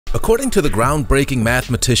According to the groundbreaking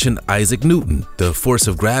mathematician Isaac Newton, the force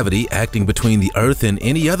of gravity acting between the Earth and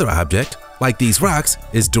any other object, like these rocks,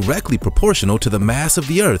 is directly proportional to the mass of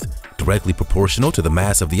the Earth, directly proportional to the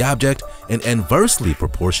mass of the object, and inversely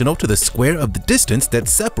proportional to the square of the distance that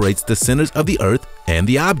separates the centers of the Earth and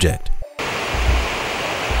the object.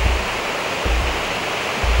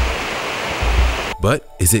 But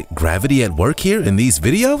is it gravity at work here in these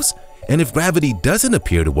videos? And if gravity doesn't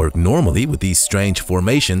appear to work normally with these strange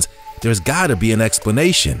formations, there's gotta be an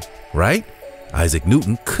explanation, right? Isaac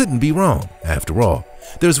Newton couldn't be wrong, after all.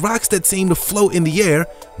 There's rocks that seem to float in the air,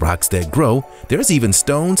 rocks that grow, there's even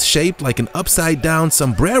stones shaped like an upside-down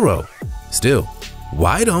sombrero. Still,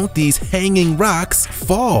 why don't these hanging rocks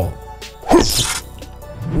fall?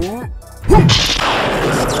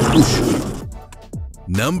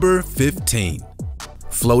 Number 15.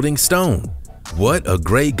 Floating stone. What a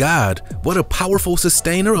great God, what a powerful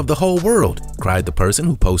sustainer of the whole world, cried the person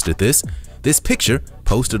who posted this. This picture,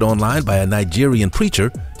 posted online by a Nigerian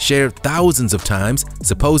preacher, shared thousands of times,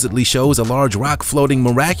 supposedly shows a large rock floating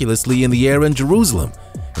miraculously in the air in Jerusalem.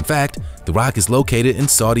 In fact, the rock is located in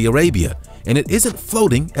Saudi Arabia, and it isn't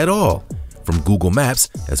floating at all. From Google Maps,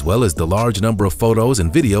 as well as the large number of photos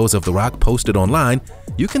and videos of the rock posted online,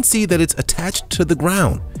 you can see that it's attached to the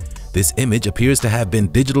ground. This image appears to have been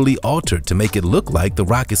digitally altered to make it look like the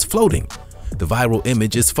rock is floating. The viral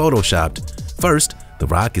image is photoshopped. First, the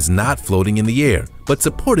rock is not floating in the air, but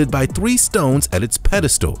supported by 3 stones at its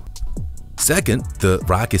pedestal. Second, the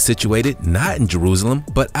rock is situated not in Jerusalem,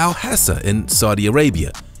 but Al-Hassa in Saudi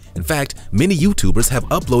Arabia. In fact, many YouTubers have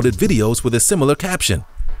uploaded videos with a similar caption.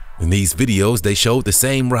 In these videos, they showed the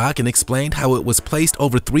same rock and explained how it was placed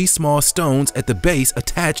over 3 small stones at the base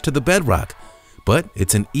attached to the bedrock. But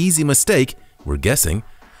it's an easy mistake, we're guessing.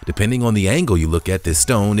 Depending on the angle you look at this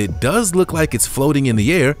stone, it does look like it's floating in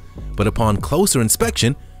the air, but upon closer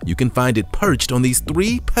inspection, you can find it perched on these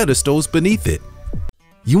 3 pedestals beneath it.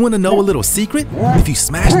 You want to know a little secret? If you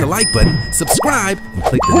smash the like button, subscribe, and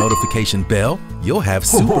click the notification bell, you'll have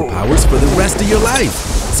superpowers for the rest of your life.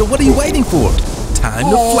 So what are you waiting for? Time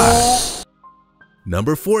to fly.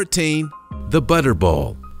 Number 14. The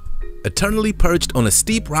Butterball. Eternally perched on a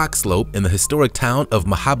steep rock slope in the historic town of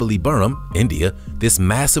Mahabalipuram, India, this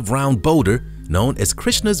massive round boulder, known as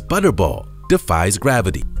Krishna's Butterball, defies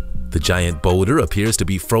gravity. The giant boulder appears to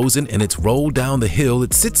be frozen in its roll down the hill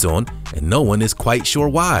it sits on, and no one is quite sure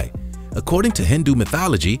why. According to Hindu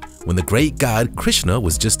mythology, when the great god Krishna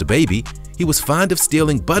was just a baby, he was fond of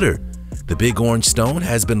stealing butter. The big orange stone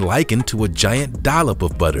has been likened to a giant dollop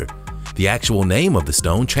of butter. The actual name of the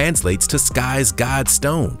stone translates to Sky's God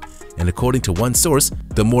Stone, and according to one source,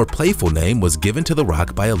 the more playful name was given to the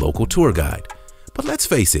rock by a local tour guide. But let's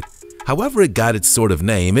face it, however it got its sort of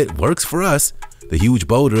name, it works for us. The huge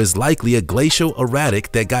boulder is likely a glacial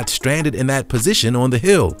erratic that got stranded in that position on the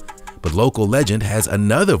hill. But local legend has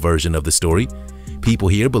another version of the story. People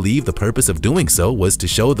here believe the purpose of doing so was to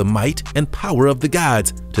show the might and power of the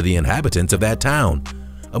gods to the inhabitants of that town.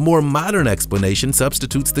 A more modern explanation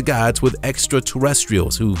substitutes the gods with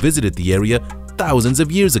extraterrestrials who visited the area thousands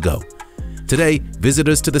of years ago. Today,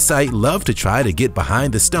 visitors to the site love to try to get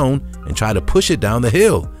behind the stone and try to push it down the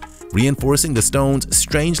hill, reinforcing the stone's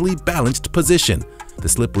strangely balanced position. The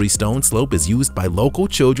slippery stone slope is used by local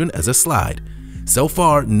children as a slide. So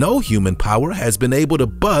far, no human power has been able to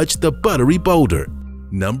budge the buttery boulder.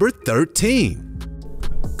 Number 13.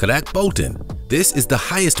 Krakbolten. This is the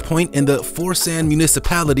highest point in the Forsand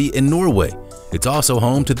municipality in Norway. It's also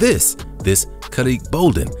home to this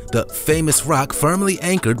Krakbolten, the famous rock firmly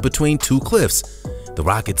anchored between 2 cliffs. The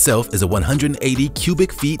rock itself is a 180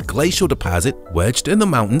 cubic feet glacial deposit wedged in the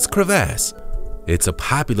mountain's crevasse. It's a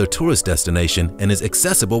popular tourist destination and is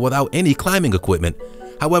accessible without any climbing equipment.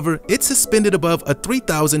 However, it's suspended above a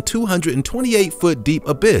 3,228-foot deep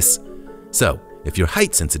abyss. So, if you're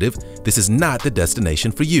height sensitive, this is not the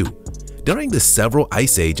destination for you. During the several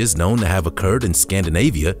ice ages known to have occurred in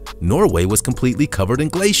Scandinavia, Norway was completely covered in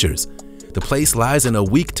glaciers. The place lies in a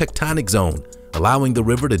weak tectonic zone, allowing the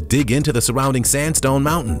river to dig into the surrounding sandstone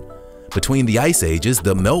mountain. Between the ice ages,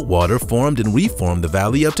 the meltwater formed and reformed the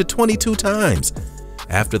valley up to 22 times.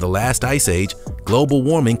 After the last ice age, global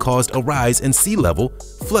warming caused a rise in sea level,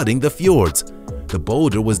 flooding the fjords. The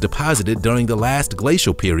boulder was deposited during the last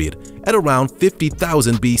glacial period at around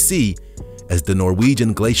 50,000 BC. As the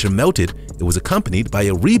Norwegian glacier melted, it was accompanied by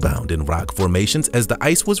a rebound in rock formations as the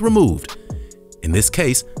ice was removed. In this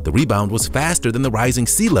case, the rebound was faster than the rising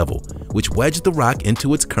sea level, which wedged the rock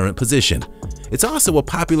into its current position. It's also a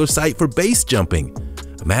popular site for base jumping.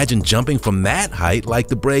 Imagine jumping from that height like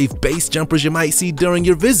the brave base jumpers you might see during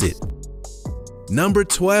your visit. Number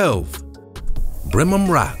 12. Brimham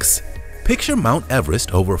Rocks. Picture Mount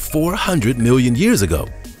Everest over 400 million years ago.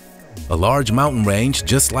 A large mountain range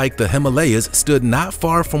just like the Himalayas stood not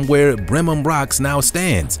far from where Brimham Rocks now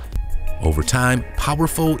stands. Over time,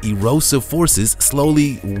 powerful erosive forces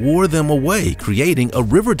slowly wore them away, creating a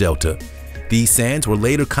river delta. These sands were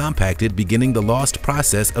later compacted, beginning the lost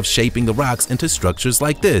process of shaping the rocks into structures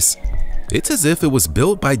like this. It's as if it was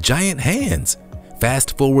built by giant hands.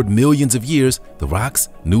 Fast forward millions of years, the rocks,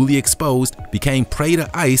 newly exposed, became prey to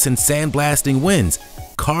ice and sandblasting winds,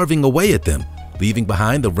 carving away at them, leaving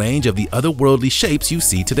behind the range of the otherworldly shapes you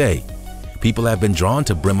see today. People have been drawn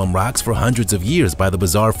to Brimham Rocks for hundreds of years by the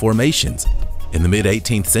bizarre formations. In the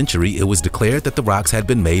mid-18th century, it was declared that the rocks had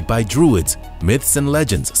been made by Druids. Myths and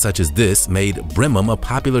legends such as this made Brimham a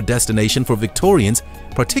popular destination for Victorians,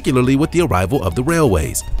 particularly with the arrival of the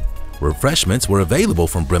railways. Refreshments were available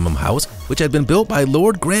from Brimham House, which had been built by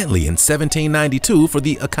Lord Grantley in 1792 for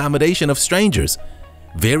the accommodation of strangers.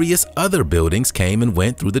 Various other buildings came and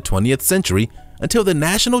went through the 20th century until the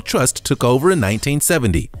National Trust took over in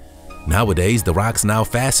 1970. Nowadays, the rocks now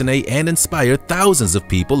fascinate and inspire thousands of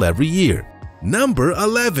people every year. Number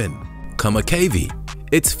 11. Kumakavi.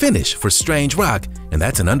 It's Finnish for strange rock, and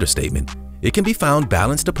that's an understatement. It can be found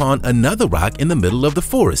balanced upon another rock in the middle of the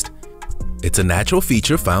forest. It's a natural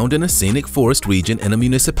feature found in a scenic forest region in a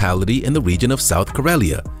municipality in the region of South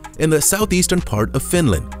Karelia, in the southeastern part of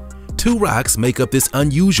Finland. Two rocks make up this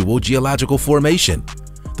unusual geological formation.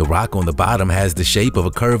 The rock on the bottom has the shape of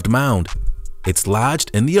a curved mound. It's lodged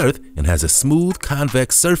in the earth and has a smooth,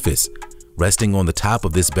 convex surface. Resting on the top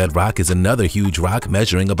of this bedrock is another huge rock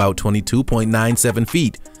measuring about 22.97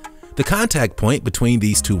 feet. The contact point between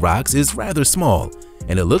these two rocks is rather small,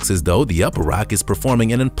 and it looks as though the upper rock is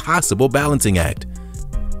performing an impossible balancing act.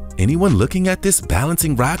 Anyone looking at this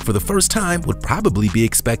balancing rock for the first time would probably be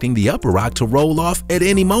expecting the upper rock to roll off at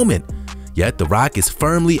any moment. Yet the rock is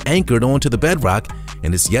firmly anchored onto the bedrock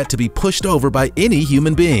and is yet to be pushed over by any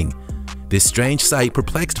human being. This strange sight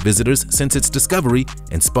perplexed visitors since its discovery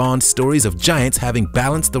and spawned stories of giants having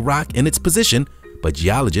balanced the rock in its position, but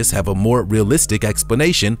geologists have a more realistic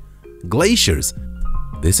explanation: glaciers.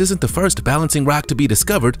 This isn't the first balancing rock to be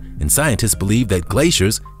discovered, and scientists believe that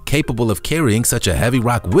glaciers, capable of carrying such a heavy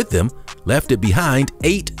rock with them, left it behind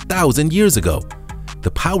 8,000 years ago.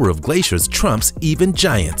 The power of glaciers trumps even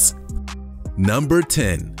giants. Number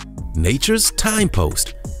 10. Nature's Time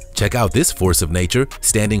Post. Check out this force of nature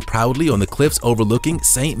standing proudly on the cliffs overlooking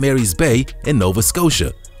St. Mary's Bay in Nova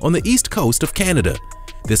Scotia, on the east coast of Canada.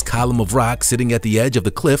 This column of rock sitting at the edge of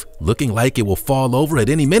the cliff, looking like it will fall over at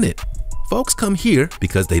any minute. Folks come here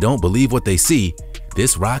because they don't believe what they see.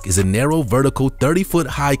 This rock is a narrow, vertical,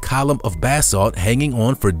 30-foot-high column of basalt hanging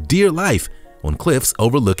on for dear life on cliffs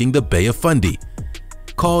overlooking the Bay of Fundy.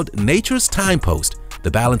 Called Nature's Time Post,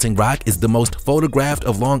 the balancing rock is the most photographed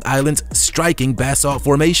of Long Island's striking basalt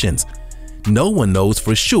formations. No one knows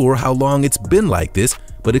for sure how long it's been like this,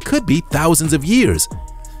 but it could be thousands of years.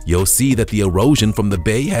 You'll see that the erosion from the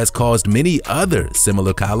bay has caused many other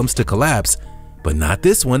similar columns to collapse, but not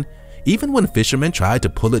this one. Even when fishermen tried to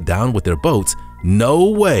pull it down with their boats, no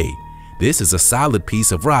way. This is a solid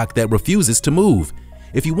piece of rock that refuses to move.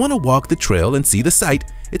 If you want to walk the trail and see the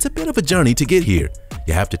site, it's a bit of a journey to get here.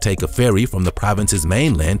 You have to take a ferry from the province's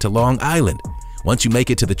mainland to Long Island. Once you make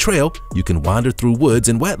it to the trail, you can wander through woods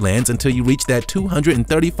and wetlands until you reach that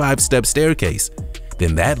 235-step staircase.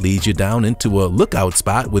 Then that leads you down into a lookout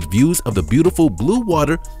spot with views of the beautiful blue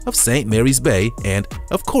water of St. Mary's Bay and,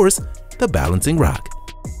 of course, the balancing rock.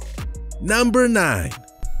 Number 9.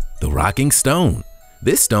 The Rocking Stone.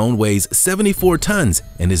 This stone weighs 74 tons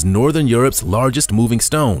and is Northern Europe's largest moving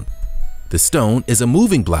stone. The stone is a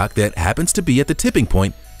moving block that happens to be at the tipping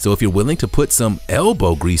point, so if you're willing to put some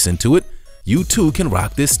elbow grease into it, you too can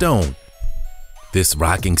rock this stone. This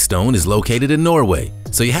rocking stone is located in Norway,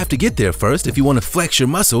 so you have to get there first if you want to flex your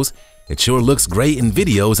muscles. It sure looks great in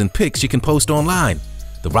videos and pics you can post online.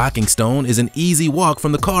 The rocking stone is an easy walk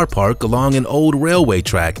from the car park along an old railway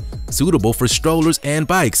track, suitable for strollers and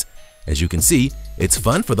bikes. As you can see, it's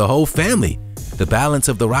fun for the whole family. The balance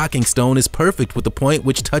of the rocking stone is perfect with the point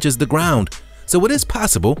which touches the ground, so it is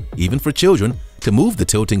possible, even for children, to move the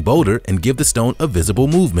tilting boulder and give the stone a visible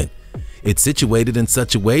movement. It's situated in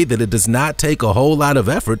such a way that it does not take a whole lot of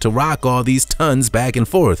effort to rock all these tons back and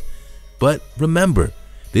forth. But remember,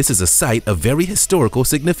 this is a site of very historical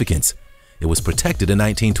significance. It was protected in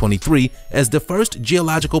 1923 as the first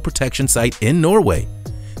geological protection site in Norway.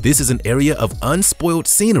 This is an area of unspoiled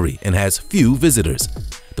scenery and has few visitors.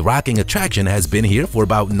 The rocking attraction has been here for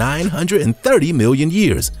about 930 million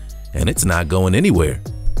years, and it's not going anywhere.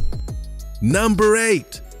 Number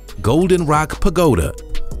 8. Golden Rock Pagoda.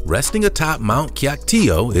 Resting atop Mount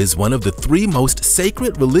Kyaiktiyo is one of the 3 most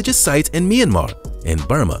sacred religious sites in Myanmar and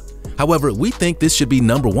Burma. However, we think this should be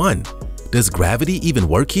number 1. Does gravity even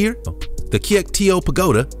work here? The Kyaiktiyo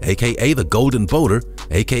Pagoda, aka the Golden Boulder,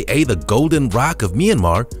 aka the Golden Rock of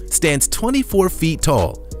Myanmar, stands 24 feet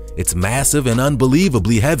tall. It's massive and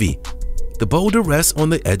unbelievably heavy. The boulder rests on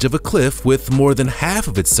the edge of a cliff with more than half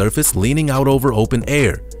of its surface leaning out over open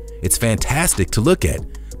air. It's fantastic to look at,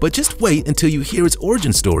 but just wait until you hear its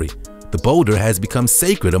origin story. The boulder has become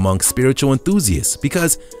sacred among spiritual enthusiasts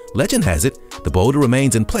because, legend has it, the boulder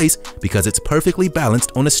remains in place because it's perfectly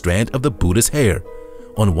balanced on a strand of the Buddha's hair.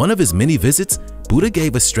 On one of his many visits, Buddha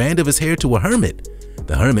gave a strand of his hair to a hermit.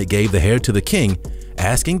 The hermit gave the hair to the king,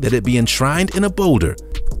 asking that it be enshrined in a boulder.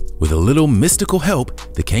 With a little mystical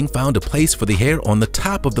help, the king found a place for the hair on the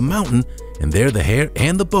top of the mountain, and there the hair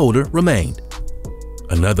and the boulder remained.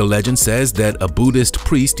 Another legend says that a Buddhist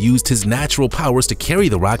priest used his natural powers to carry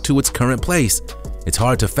the rock to its current place. It's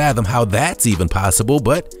hard to fathom how that's even possible,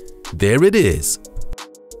 but there it is.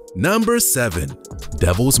 Number 7.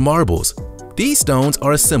 Devil's Marbles. These stones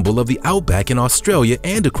are a symbol of the outback in Australia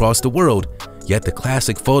and across the world, yet the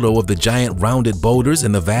classic photo of the giant rounded boulders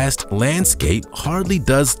in the vast landscape hardly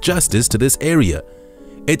does justice to this area.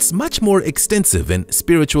 It's much more extensive and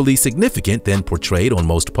spiritually significant than portrayed on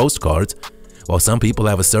most postcards. While some people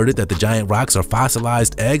have asserted that the giant rocks are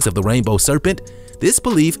fossilized eggs of the rainbow serpent, this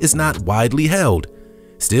belief is not widely held.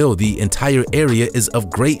 Still, the entire area is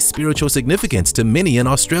of great spiritual significance to many in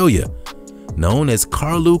Australia. Known as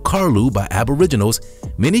Karlu Karlu by Aboriginals,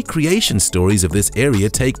 many creation stories of this area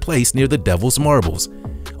take place near the Devil's Marbles.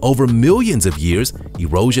 Over millions of years,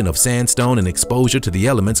 erosion of sandstone and exposure to the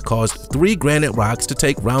elements caused 3 granite rocks to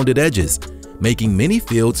take rounded edges, making many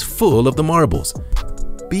fields full of the marbles.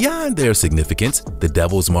 Beyond their significance, the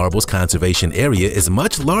Devil's Marbles Conservation Area is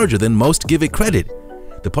much larger than most give it credit.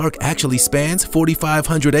 The park actually spans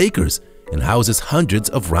 4,500 acres and houses hundreds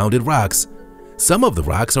of rounded rocks. Some of the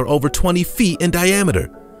rocks are over 20 feet in diameter,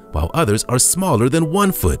 while others are smaller than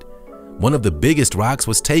 1 foot. One of the biggest rocks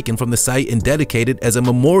was taken from the site and dedicated as a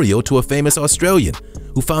memorial to a famous Australian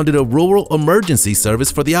who founded a rural emergency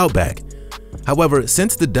service for the outback. However,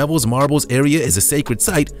 since the Devil's Marbles area is a sacred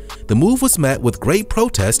site, the move was met with great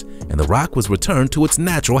protest and the rock was returned to its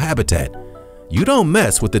natural habitat. You don't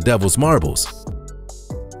mess with the Devil's Marbles.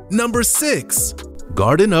 Number 6.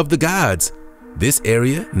 Garden of the Gods. This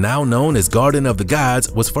area, now known as Garden of the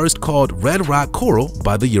Gods, was first called Red Rock Coral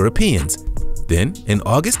by the Europeans. Then, in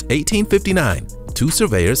August 1859, 2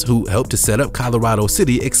 surveyors who helped to set up Colorado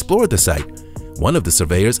City explored the site. One of the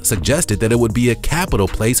surveyors suggested that it would be a capital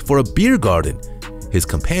place for a beer garden. His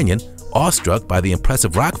companion, awestruck by the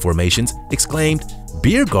impressive rock formations, exclaimed,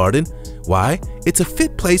 "Beer garden? Why, it's a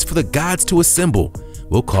fit place for the gods to assemble.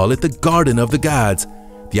 We'll call it the Garden of the Gods."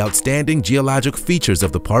 The outstanding geologic features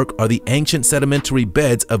of the park are the ancient sedimentary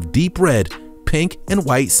beds of deep red, pink, and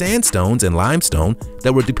white sandstones and limestone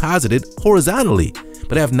that were deposited horizontally,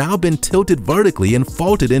 but have now been tilted vertically and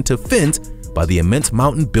faulted into fens by the immense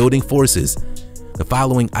mountain building forces. The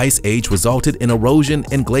following ice age resulted in erosion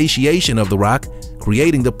and glaciation of the rock,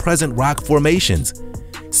 creating the present rock formations.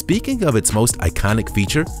 Speaking of its most iconic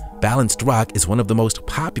feature, Balanced Rock is one of the most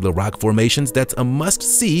popular rock formations that's a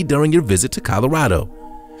must-see during your visit to Colorado.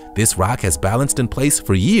 This rock has balanced in place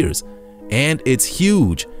for years, and it's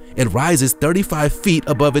huge. It rises 35 feet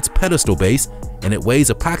above its pedestal base, and it weighs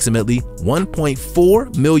approximately 1.4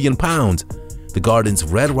 million pounds. The garden's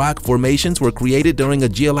red rock formations were created during a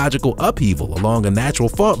geological upheaval along a natural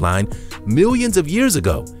fault line millions of years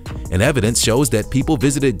ago, and evidence shows that people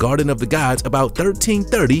visited Garden of the Gods about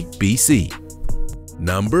 1330 BC.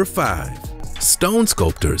 Number 5. Stone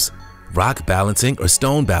Sculptors. Rock balancing or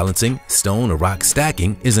stone balancing, stone or rock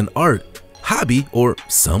stacking, is an art, hobby, or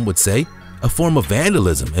some would say, a form of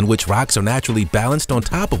vandalism in which rocks are naturally balanced on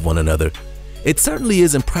top of one another. It certainly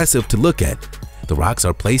is impressive to look at. The rocks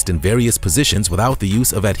are placed in various positions without the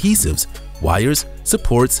use of adhesives, wires,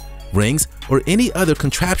 supports, rings, or any other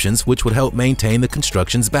contraptions which would help maintain the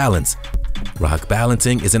construction's balance. Rock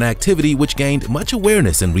balancing is an activity which gained much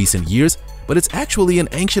awareness in recent years, but it's actually an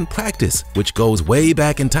ancient practice which goes way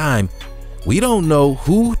back in time. We don't know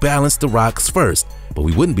who balanced the rocks first, but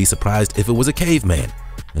we wouldn't be surprised if it was a caveman.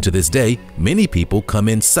 And to this day, many people come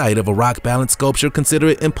in sight of a rock balance sculpture consider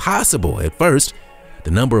it impossible at first.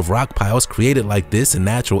 The number of rock piles created like this in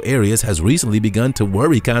natural areas has recently begun to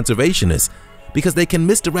worry conservationists because they can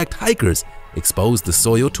misdirect hikers, expose the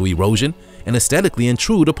soil to erosion, and aesthetically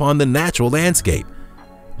intrude upon the natural landscape.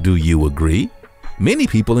 Do you agree? Many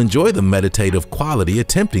people enjoy the meditative quality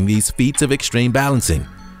attempting these feats of extreme balancing.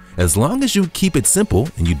 As long as you keep it simple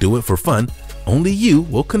and you do it for fun, only you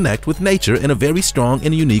will connect with nature in a very strong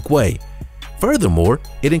and unique way. Furthermore,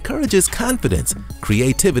 it encourages confidence,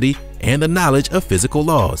 creativity, and the knowledge of physical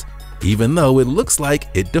laws, even though it looks like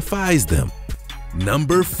it defies them.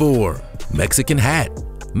 Number 4. Mexican Hat.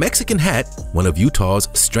 Mexican Hat, one of Utah's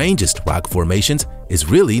strangest rock formations, is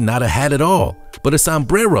really not a hat at all, but a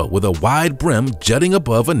sombrero with a wide brim jutting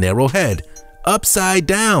above a narrow head, upside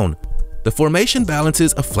down. The formation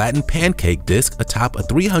balances a flattened pancake disc atop a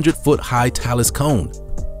 300-foot-high talus cone.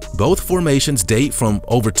 Both formations date from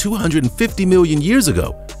over 250 million years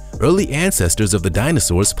ago. Early ancestors of the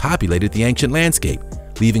dinosaurs populated the ancient landscape,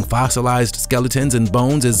 leaving fossilized skeletons and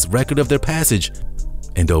bones as record of their passage.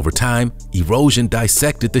 And over time, erosion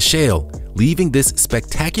dissected the shale, leaving this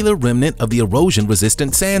spectacular remnant of the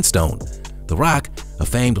erosion-resistant sandstone. The rock, a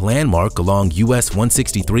famed landmark along US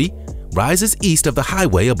 163, rises east of the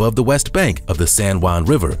highway above the west bank of the San Juan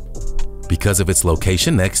River. Because of its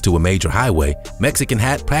location next to a major highway, Mexican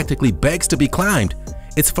Hat practically begs to be climbed.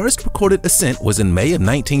 Its first recorded ascent was in May of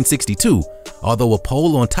 1962, although a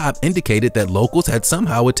pole on top indicated that locals had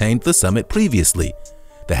somehow attained the summit previously.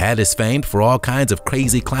 The hat is famed for all kinds of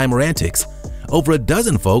crazy climber antics. Over a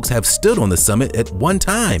dozen folks have stood on the summit at one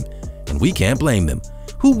time, and we can't blame them.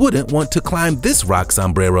 Who wouldn't want to climb this rock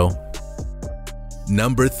sombrero?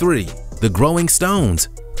 Number 3. The Growing Stones.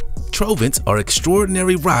 Trovents are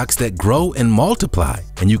extraordinary rocks that grow and multiply,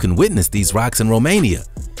 and you can witness these rocks in Romania.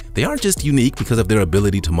 They aren't just unique because of their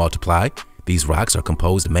ability to multiply. These rocks are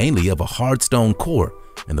composed mainly of a hard stone core,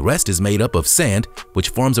 and the rest is made up of sand, which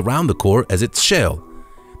forms around the core as its shell.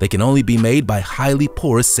 They can only be made by highly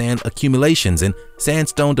porous sand accumulations and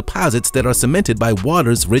sandstone deposits that are cemented by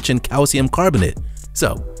waters rich in calcium carbonate.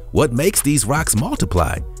 So, what makes these rocks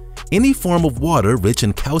multiply? Any form of water rich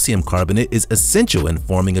in calcium carbonate is essential in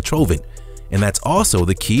forming a trovent, and that's also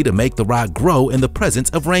the key to make the rock grow in the presence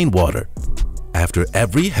of rainwater. After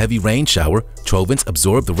every heavy rain shower, trovents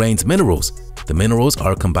absorb the rain's minerals. The minerals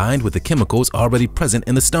are combined with the chemicals already present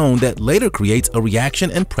in the stone that later creates a reaction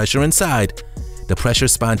and pressure inside. The pressure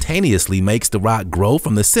spontaneously makes the rock grow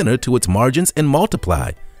from the center to its margins and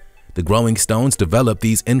multiply. The growing stones develop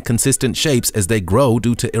these inconsistent shapes as they grow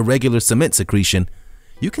due to irregular cement secretion.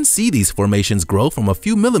 You can see these formations grow from a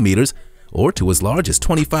few millimeters or to as large as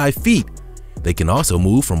 25 feet. They can also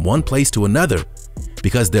move from one place to another.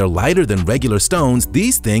 Because they're lighter than regular stones,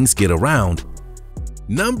 these things get around.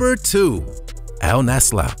 Number 2. Al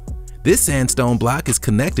Nasla. This sandstone block is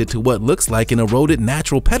connected to what looks like an eroded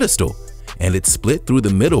natural pedestal, and it's split through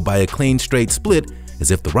the middle by a clean straight split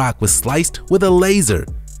as if the rock was sliced with a laser.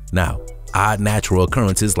 Now, odd natural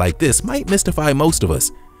occurrences like this might mystify most of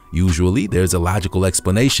us. Usually, there's a logical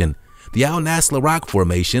explanation. The Al Nasla rock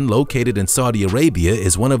formation, located in Saudi Arabia,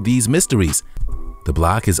 is one of these mysteries. The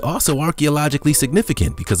block is also archaeologically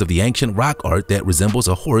significant because of the ancient rock art that resembles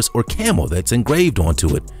a horse or camel that's engraved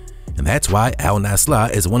onto it. And that's why Al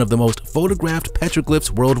Nasla is one of the most photographed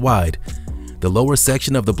petroglyphs worldwide. The lower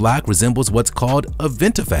section of the block resembles what's called a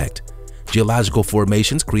ventifact, geological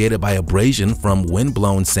formations created by abrasion from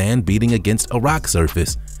wind-blown sand beating against a rock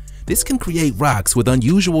surface. This can create rocks with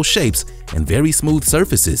unusual shapes and very smooth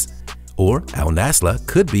surfaces. Or Al Nasla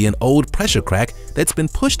could be an old pressure crack that's been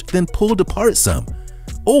pushed then pulled apart some.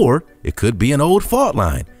 Or it could be an old fault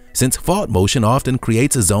line, since fault motion often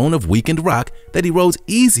creates a zone of weakened rock that erodes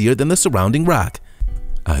easier than the surrounding rock.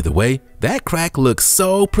 Either way, that crack looks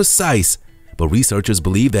so precise, but researchers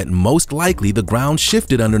believe that most likely the ground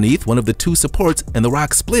shifted underneath one of the two supports and the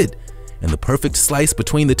rock split, and the perfect slice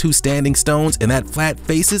between the two standing stones and that flat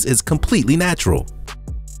faces is completely natural.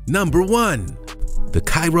 Number 1. The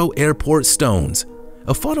Cairo Airport Stones.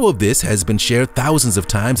 A photo of this has been shared thousands of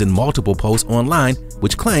times in multiple posts online,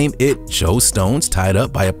 which claim it shows stones tied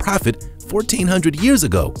up by a prophet 1400 years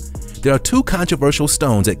ago. There are two controversial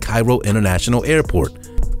stones at Cairo International Airport.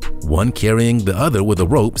 One carrying the other with a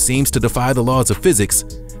rope seems to defy the laws of physics.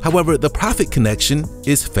 However, the prophet connection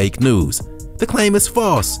is fake news. The claim is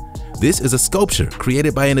false. This is a sculpture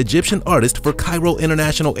created by an Egyptian artist for Cairo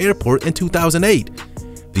International Airport in 2008.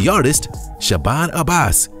 The artist, Shaban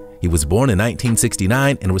Abbas. He was born in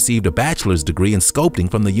 1969 and received a bachelor's degree in sculpting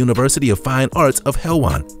from the University of Fine Arts of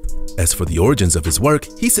Helwan. As for the origins of his work,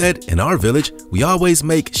 he said, "In our village, we always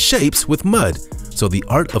make shapes with mud, so the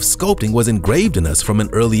art of sculpting was engraved in us from an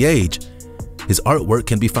early age." His artwork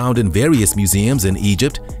can be found in various museums in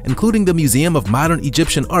Egypt, including the Museum of Modern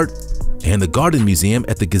Egyptian Art and the Garden Museum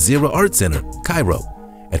at the Gezira Art Center, Cairo.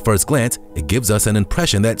 At first glance, it gives us an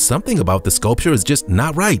impression that something about the sculpture is just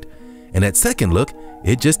not right, and at second look,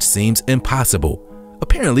 it just seems impossible.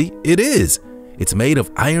 Apparently, it is. It's made of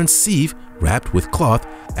iron sieve wrapped with cloth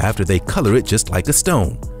after they color it just like a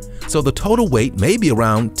stone. so the total weight may be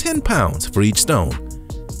around 10 pounds for each stone.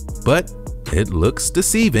 But it looks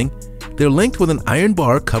deceiving. They're linked with an iron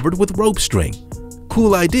bar covered with rope string.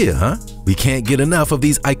 Cool idea, huh? We can't get enough of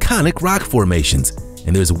these iconic rock formations,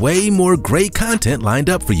 and there's way more great content lined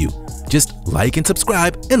up for you. Just like and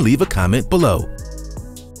subscribe and leave a comment below.